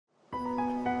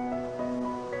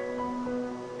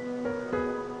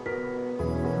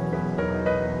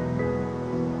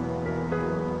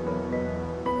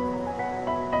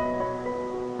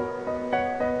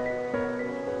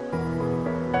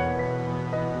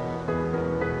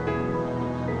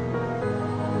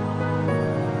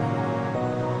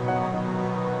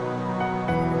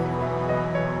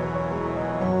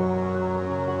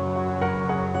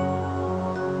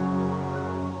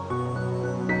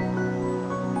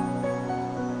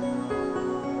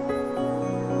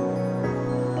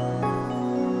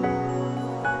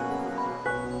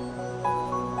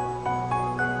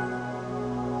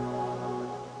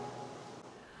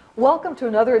Welcome to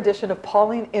another edition of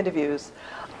Pauline Interviews.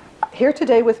 Here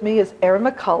today with me is Erin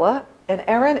McCullough, and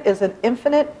Erin is an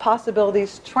infinite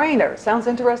possibilities trainer. Sounds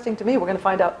interesting to me. We're going to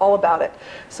find out all about it.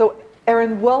 So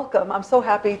Erin, welcome. I'm so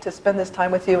happy to spend this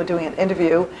time with you and doing an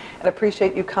interview, and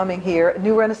appreciate you coming here.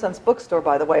 New Renaissance Bookstore,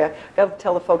 by the way. I got to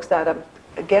tell the folks that I'm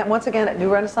once again at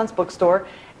New Renaissance Bookstore,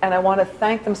 and I want to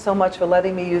thank them so much for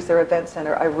letting me use their event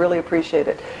center. I really appreciate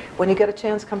it. When you get a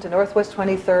chance, come to Northwest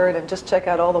 23rd and just check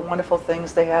out all the wonderful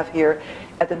things they have here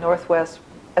at the New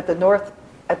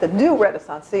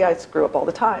Renaissance. See, I screw up all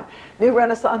the time. New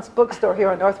Renaissance Bookstore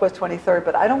here on Northwest 23rd,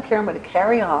 but I don't care. I'm going to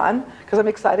carry on because I'm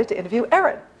excited to interview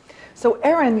Erin. So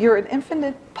Erin, you're an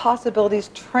infinite possibilities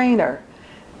trainer.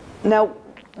 Now,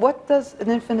 what does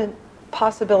an infinite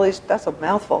possibilities, that's a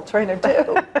mouthful, trainer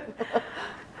do?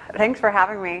 Thanks for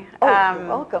having me. Oh, you're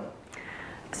welcome.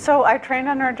 So I trained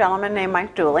under a gentleman named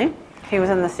Mike Dooley. He was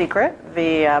in The Secret,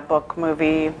 the book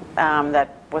movie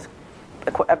that was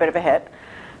a bit of a hit.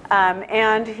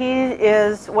 And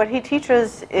what he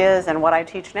teaches is, and what I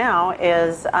teach now,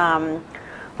 is law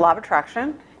of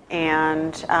attraction.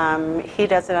 And he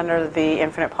does it under the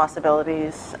infinite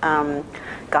possibilities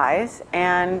guise.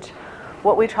 And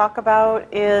what we talk about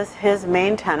is his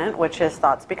main tenet, which is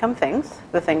thoughts become things.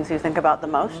 The things you think about the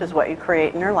most is what you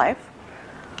create in your life.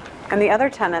 And the other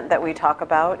tenet that we talk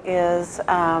about is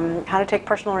how to take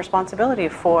personal responsibility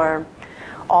for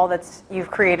all that you've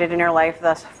created in your life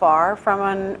thus far,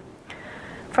 from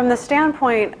the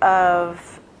standpoint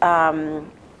of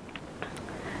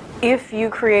if you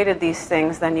created these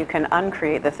things, then you can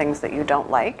uncreate the things that you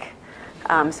don't like.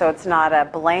 So it's not a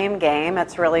blame game.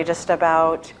 It's really just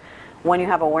about when you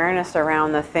have awareness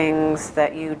around the things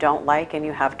that you don't like and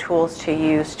you have tools to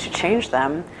use to change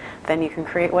them, then you can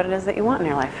create what it is that you want in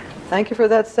your life. Thank you for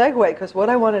that segue, because what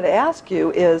I wanted to ask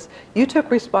you is, you took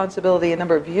responsibility a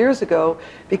number of years ago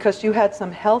because you had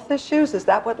some health issues. Is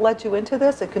that what led you into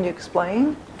this, and can you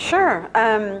explain? Sure.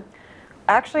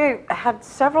 Actually, I had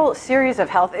several series of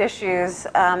health issues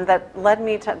that led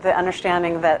me to the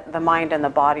understanding that the mind and the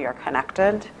body are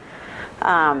connected.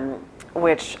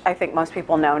 Which I think most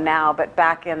people know now, but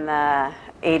back in the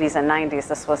 80s and 90s,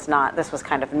 this was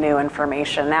kind of new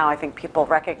information. Now I think people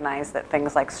recognize that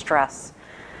things like stress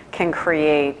can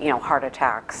create, heart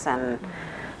attacks and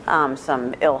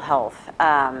some ill health.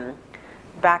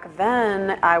 Back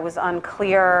then, I was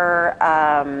unclear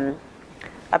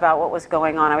about what was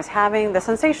going on. The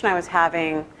sensation I was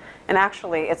having, and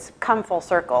actually it's come full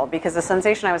circle, because the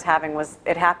sensation I was having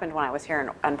it happened when I was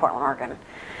here in Portland, Oregon.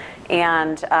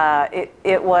 And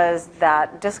it was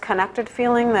that disconnected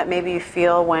feeling that maybe you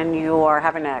feel when you are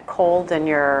having a cold and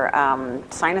your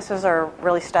sinuses are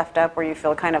really stuffed up, where you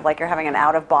feel kind of like you're having an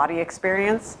out-of-body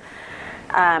experience.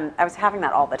 I was having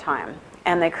that all the time.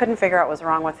 And they couldn't figure out what was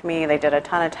wrong with me. They did a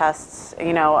ton of tests,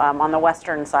 on the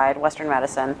Western side, Western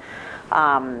medicine.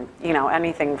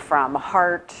 Anything from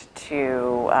heart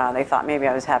to, they thought maybe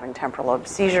I was having temporal lobe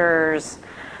seizures.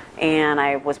 And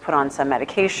I was put on some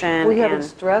medication. Were you having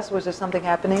stress? Was there something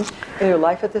happening in your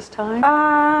life at this time?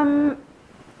 I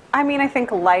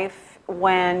think life,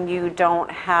 when you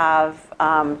don't have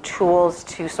tools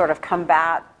to sort of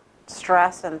combat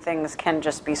stress, and things can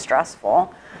just be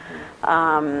stressful.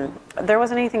 There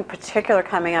wasn't anything particular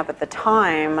coming up at the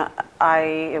time.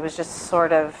 It was just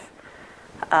sort of,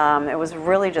 it was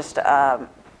really just a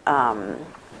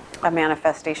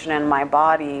manifestation in my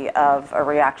body of a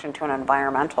reaction to an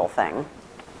environmental thing.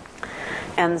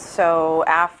 And so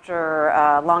after,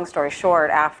 long story short,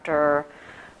 after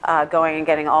going and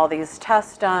getting all these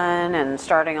tests done and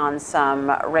starting on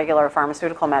some regular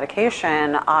pharmaceutical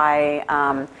medication,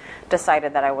 I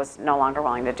decided that I was no longer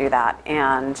willing to do that.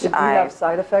 And did you have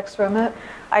side effects from it?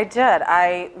 I did.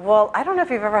 I don't know if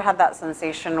you've ever had that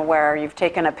sensation where you've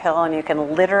taken a pill and you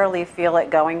can literally feel it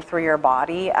going through your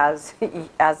body as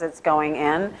it's going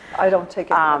in. I don't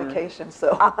take any medication,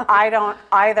 so. I don't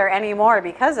either anymore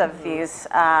because of these,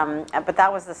 but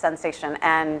that was the sensation,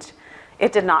 and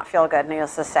it did not feel good,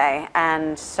 needless to say.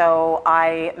 And so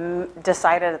I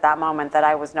decided at that moment that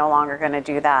I was no longer going to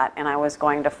do that, and I was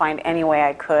going to find any way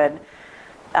I could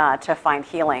to find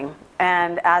healing.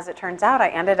 And as it turns out, I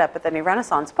ended up at the New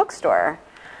Renaissance Bookstore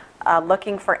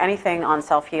looking for anything on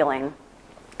self-healing.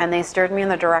 And they steered me in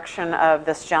the direction of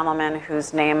this gentleman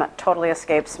whose name totally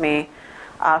escapes me,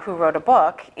 who wrote a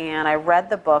book. And I read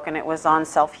the book, and it was on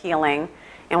self-healing.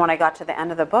 And when I got to the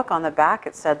end of the book, on the back,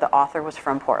 it said the author was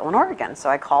from Portland, Oregon. So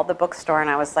I called the bookstore, and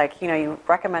I was like, you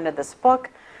recommended this book.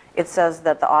 It says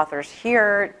that the author's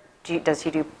here. Does he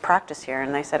do practice here?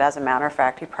 And they said, as a matter of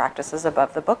fact, he practices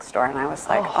above the bookstore. And I was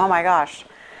like, oh my gosh.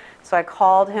 So I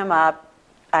called him up.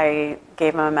 I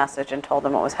gave him a message and told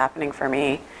him what was happening for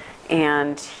me.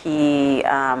 And he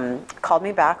called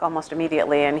me back almost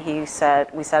immediately, and he said,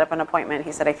 we set up an appointment.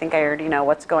 He said, I think I already know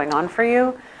what's going on for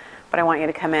you, but I want you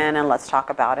to come in and let's talk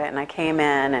about it. And I came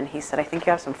in, and he said, I think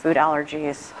you have some food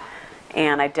allergies.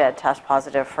 And I did test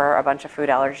positive for a bunch of food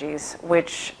allergies,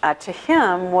 which to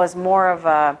him was more of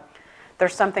a,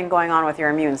 there's something going on with your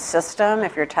immune system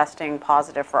if you're testing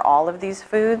positive for all of these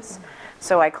foods.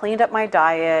 So I cleaned up my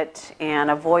diet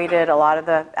and avoided a lot of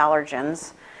the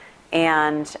allergens.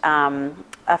 And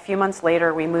a few months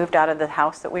later, we moved out of the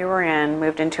house that we were in,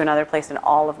 moved into another place, and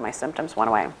all of my symptoms went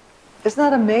away. Isn't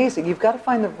that amazing? You've got to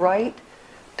find the right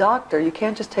doctor. You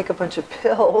can't just take a bunch of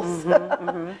pills.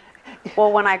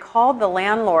 Well, when I called the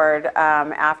landlord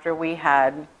after we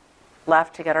had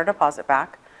left to get our deposit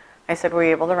back, I said, were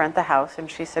you able to rent the house? And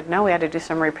she said, no, we had to do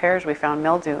some repairs. We found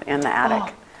mildew in the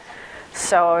attic.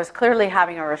 So I was clearly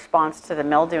having a response to the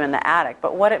mildew in the attic.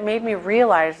 But what it made me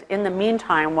realize in the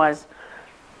meantime was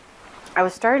I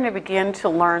was starting to begin to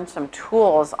learn some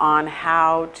tools on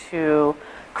how to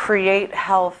create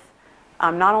health,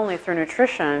 not only through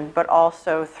nutrition, but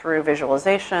also through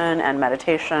visualization and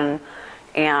meditation.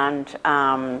 And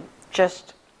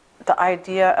just the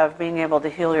idea of being able to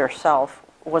heal yourself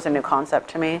was a new concept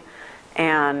to me.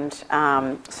 And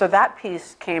so that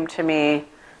piece came to me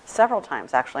several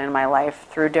times actually in my life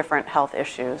through different health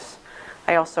issues.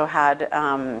 I also had,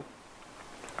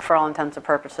 for all intents and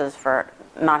purposes, for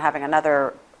not having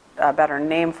another better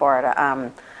name for it,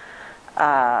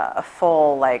 a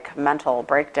full mental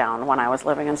breakdown when I was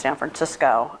living in San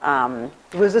Francisco.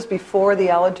 Was this before the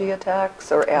allergy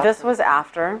attacks or after? This was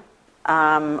after.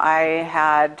 I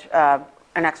had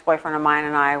an ex-boyfriend of mine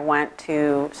and I went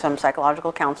to some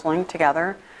psychological counseling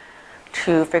together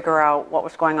to figure out what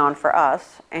was going on for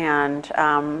us. And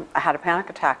I had a panic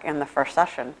attack in the first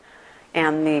session.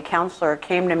 And the counselor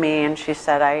came to me and she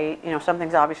said,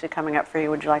 something's obviously coming up for you.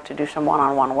 Would you like to do some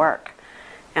one-on-one work?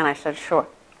 And I said, sure,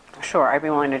 I'd be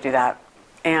willing to do that.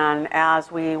 And as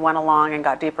we went along and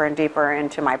got deeper and deeper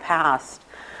into my past,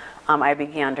 I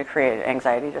began to create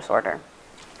anxiety disorder.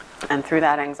 And through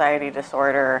that anxiety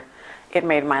disorder, it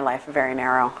made my life very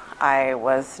narrow. I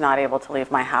was not able to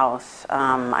leave my house.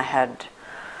 I had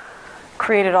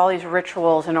created all these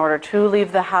rituals in order to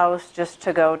leave the house just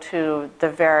to go to the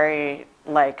very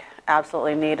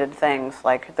absolutely needed things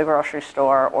like the grocery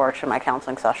store or to my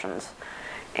counseling sessions.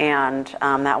 And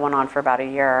that went on for about a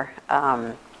year,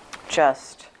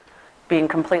 just being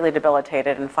completely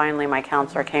debilitated. And finally my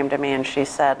counselor came to me and she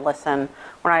said, listen,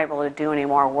 we're not able to do any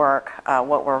more work.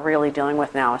 What we're really dealing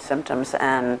with now is symptoms,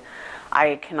 and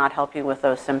I cannot help you with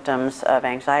those symptoms of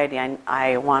anxiety.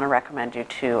 I want to recommend you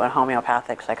to a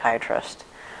homeopathic psychiatrist.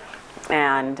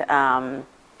 And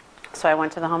so I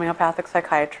went to the homeopathic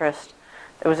psychiatrist.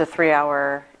 It was a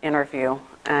 3-hour interview,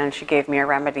 and she gave me a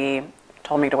remedy,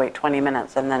 told me to wait 20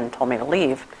 minutes, and then told me to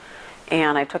leave.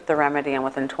 And I took the remedy, and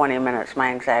within 20 minutes, my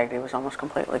anxiety was almost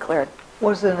completely cleared.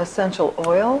 Was it an essential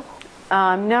oil?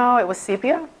 No, it was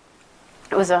sepia.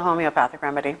 It was a homeopathic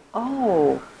remedy.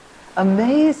 Oh.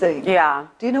 Amazing. Yeah.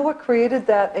 Do you know what created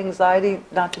that anxiety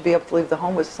not to be able to leave the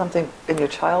home? Was it something in your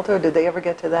childhood? Did they ever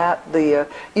get to that?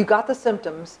 You got the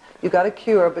symptoms, you got a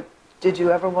cure, but did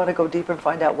you ever want to go deeper and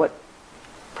find out what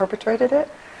perpetrated it?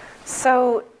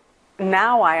 So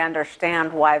now I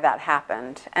understand why that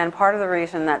happened. And part of the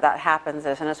reason that that happens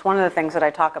is, and it's one of the things that I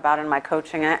talk about in my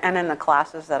coaching and in the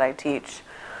classes that I teach,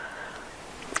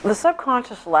 the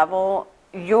subconscious level,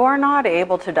 you're not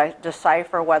able to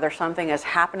decipher whether something is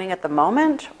happening at the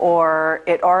moment or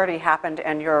it already happened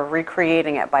and you're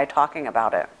recreating it by talking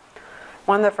about it.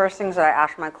 One of the first things that I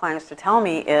ask my clients to tell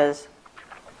me is,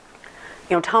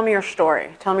 tell me your story.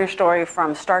 Tell me your story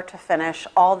from start to finish,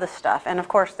 all this stuff. And of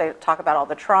course they talk about all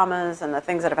the traumas and the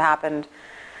things that have happened.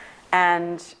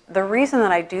 And the reason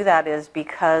that I do that is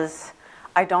because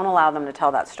I don't allow them to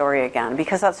tell that story again,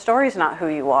 because that story is not who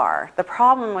you are. The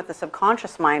problem with the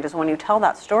subconscious mind is when you tell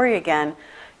that story again,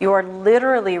 you are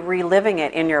literally reliving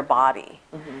it in your body.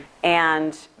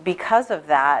 And because of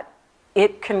that,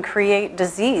 it can create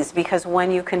disease, because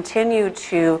when you continue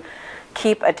to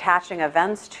keep attaching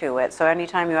events to it, so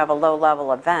anytime you have a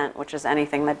low-level event, which is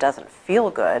anything that doesn't feel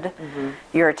good,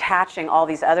 you're attaching all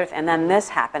these other and then this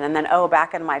happened, and then, oh,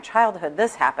 back in my childhood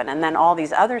this happened, and then all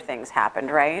these other things happened,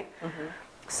 right?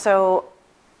 So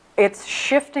it's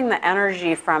shifting the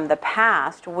energy from the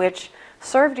past, which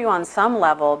served you on some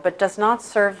level, but does not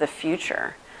serve the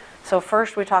future. So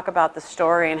first we talk about the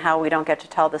story and how we don't get to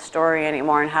tell the story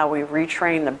anymore, and how we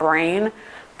retrain the brain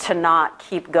to not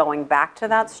keep going back to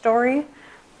that story.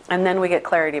 And then we get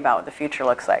clarity about what the future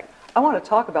looks like. I want to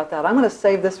talk about that. I'm going to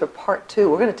save this for part 2.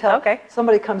 We're going to tell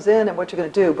somebody comes in and what you're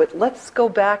going to do. But let's go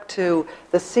back to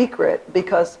the secret,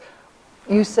 because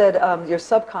you said your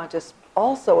subconscious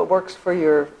also, it works for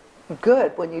your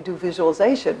good when you do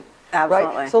visualization.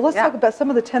 Absolutely. Right? So let's talk about some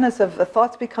of the tenets of the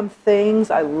thoughts become things.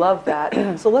 I love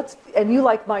that. So and you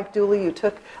like Mike Dooley, you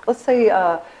took, let's say,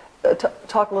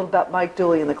 talk a little about Mike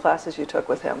Dooley and the classes you took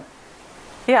with him.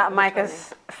 Yeah, Mike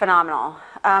is phenomenal.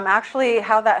 Actually,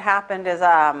 how that happened is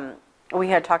we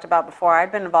had talked about before,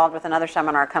 I'd been involved with another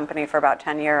seminar company for about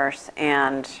 10 years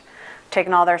and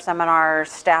taken all their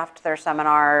seminars, staffed their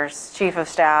seminars, chief of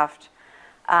staff.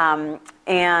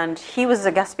 And he was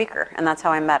a guest speaker, and that's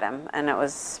how I met him. And it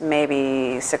was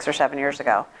maybe 6 or 7 years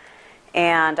ago.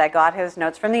 And I got his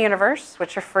Notes from the Universe,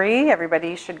 which are free.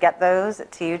 Everybody should get those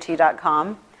at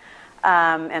tut.com.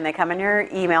 And they come in your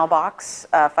email box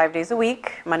 5 days a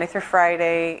week, Monday through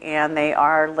Friday, and they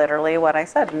are literally what I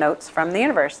said, notes from the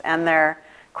universe. And they're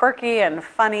quirky and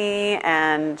funny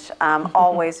and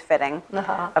always fitting,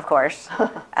 of course,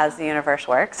 as the universe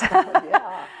works.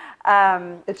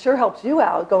 It sure helps you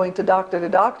out going to doctor.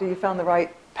 You found the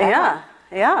right path.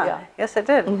 Yeah. Yes, it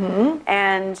did.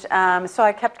 And so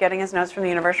I kept getting his Notes from the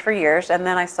Universe for years, and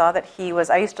then I saw that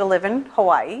I used to live in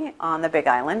Hawaii on the Big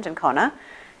Island in Kona,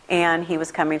 and he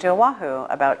was coming to Oahu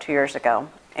about 2 years ago.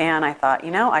 And I thought,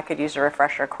 I could use a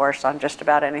refresher course on just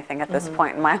about anything at this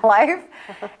point in my life.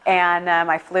 And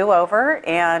I flew over,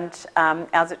 and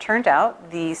as it turned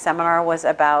out, the seminar was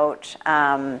about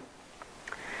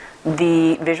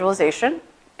the visualization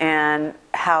and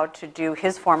how to do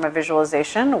his form of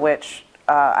visualization, which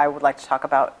I would like to talk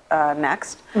about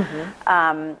next.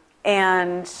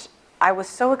 And I was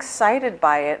so excited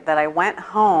by it that I went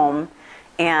home,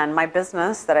 and my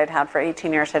business that I'd had for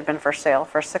 18 years had been for sale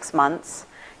for 6 months,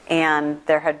 and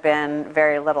there had been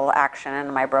very little action,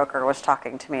 and my broker was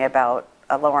talking to me about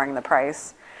lowering the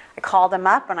price. I called him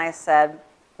up and I said,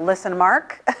 listen,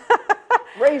 Mark.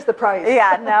 Raise the price.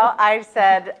 I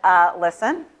said,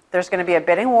 listen, there's going to be a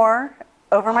bidding war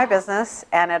over my business,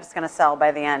 and it's going to sell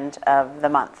by the end of the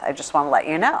month. I just want to let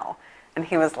you know. And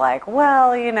he was like,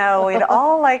 well, we'd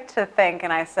all like to think.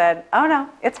 And I said, oh no,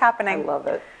 it's happening. I love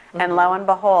it. And lo and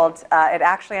behold, it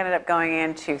actually ended up going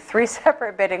into 3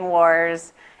 separate bidding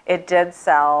wars. It did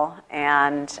sell,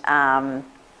 and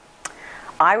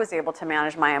I was able to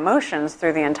manage my emotions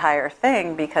through the entire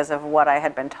thing because of what I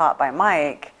had been taught by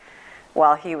Mike,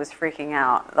 while he was freaking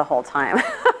out the whole time.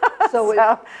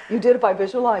 So you did it by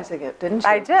visualizing it, didn't you?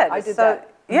 I did. I did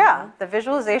that. Yeah, the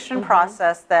visualization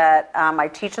process that I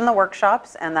teach in the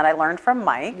workshops and that I learned from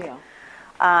Mike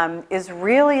is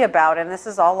really about, and this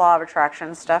is all law of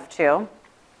attraction stuff too,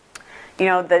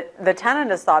 the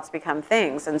tenet is thoughts become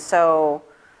things. And so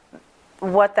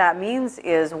what that means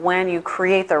is when you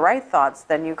create the right thoughts,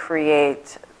 then you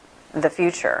create the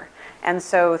future. And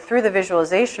so through the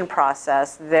visualization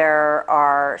process, there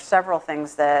are several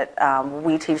things that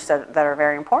we teach that are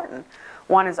very important.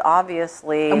 One is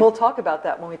obviously... And we'll talk about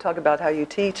that when we talk about how you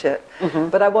teach it.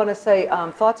 But I want to say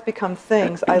thoughts become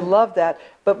things. I love that.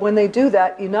 But when they do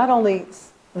that, you not only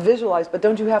visualize, but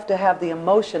don't you have to have the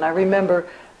emotion? I remember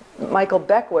Michael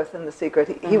Beckwith in The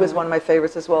Secret. He was one of my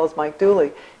favorites, as well as Mike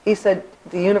Dooley. He said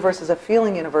the universe is a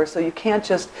feeling universe, so you can't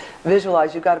just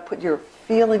visualize. You've got to put your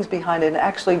feelings behind it and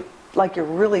actually... like you're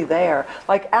really there,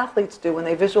 like athletes do when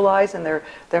they visualize, and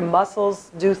their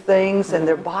muscles do things and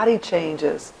their body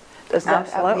changes. Does that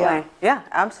absolutely? Yeah,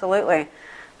 absolutely.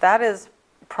 That is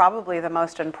probably the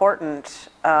most important.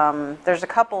 There's a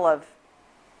couple of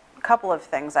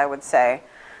things I would say.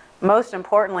 Most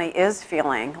importantly is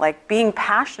feeling, like being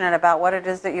passionate about what it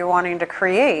is that you're wanting to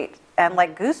create, and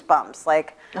like goosebumps.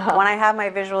 Like when I have my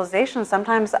visualization,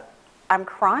 sometimes I'm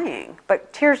crying,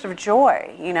 but tears of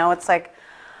joy. It's like,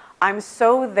 I'm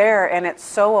so there, and it's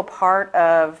so a part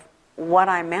of what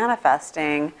I'm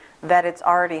manifesting that it's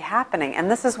already happening. And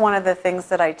this is one of the things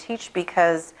that I teach,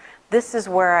 because this is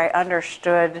where I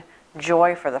understood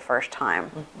joy for the first time.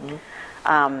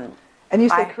 And you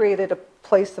said created a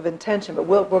place of intention, but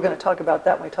we're going to talk about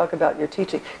that when we talk about your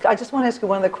teaching. I just want to ask you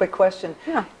one other quick question.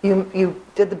 You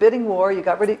did the bidding war,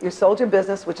 you sold your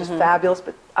business, which is fabulous,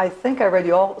 but I think I read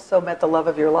you also met the love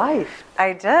of your life.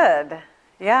 I did.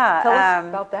 Yeah. Tell us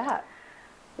about that.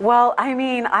 Well, I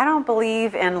mean, I don't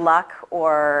believe in luck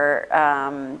or,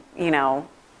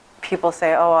 people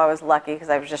say, oh, I was lucky because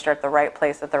I was just at the right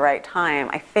place at the right time.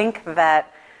 I think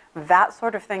that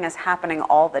sort of thing is happening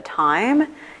all the time.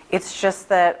 It's just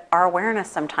that our awareness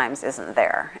sometimes isn't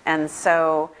there. And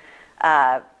so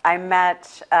I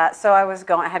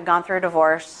had gone through a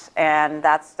divorce, and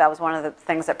that was one of the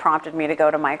things that prompted me to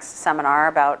go to Mike's seminar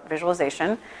about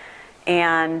visualization.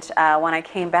 And when I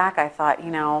came back, I thought,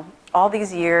 you know, all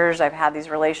these years I've had these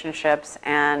relationships,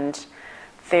 and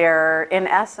they're, in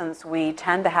essence, we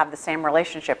tend to have the same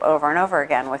relationship over and over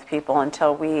again with people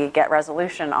until we get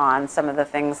resolution on some of the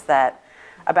things that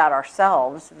about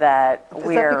ourselves that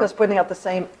we're... Is that because putting out the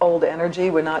same old energy,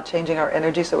 we're not changing our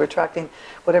energy, so we're attracting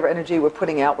whatever energy we're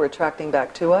putting out, we're attracting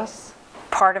back to us?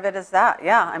 Part of it is that,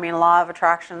 yeah. I mean, law of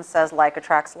attraction says like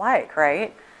attracts like,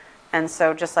 right? And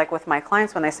so just like with my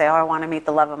clients, when they say, oh, I want to meet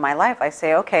the love of my life, I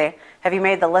say, okay, have you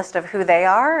made the list of who they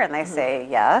are? And they say,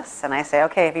 yes. And I say,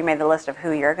 okay, have you made the list of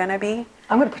who you're going to be?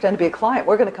 I'm going to pretend to be a client.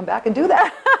 We're going to come back and do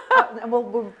that.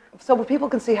 And so people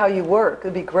can see how you work.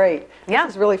 It'd be great. Yeah.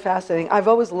 This is really fascinating. I've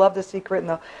always loved The Secret,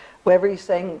 and wherever you're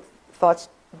saying thoughts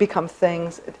become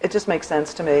things, it just makes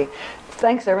sense to me.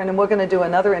 Thanks, Erin, and we're going to do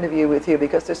another interview with you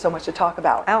because there's so much to talk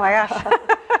about. Oh my gosh.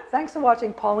 Thanks for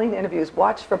watching Pauline Interviews.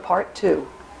 Watch for part 2.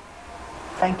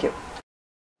 Thank you.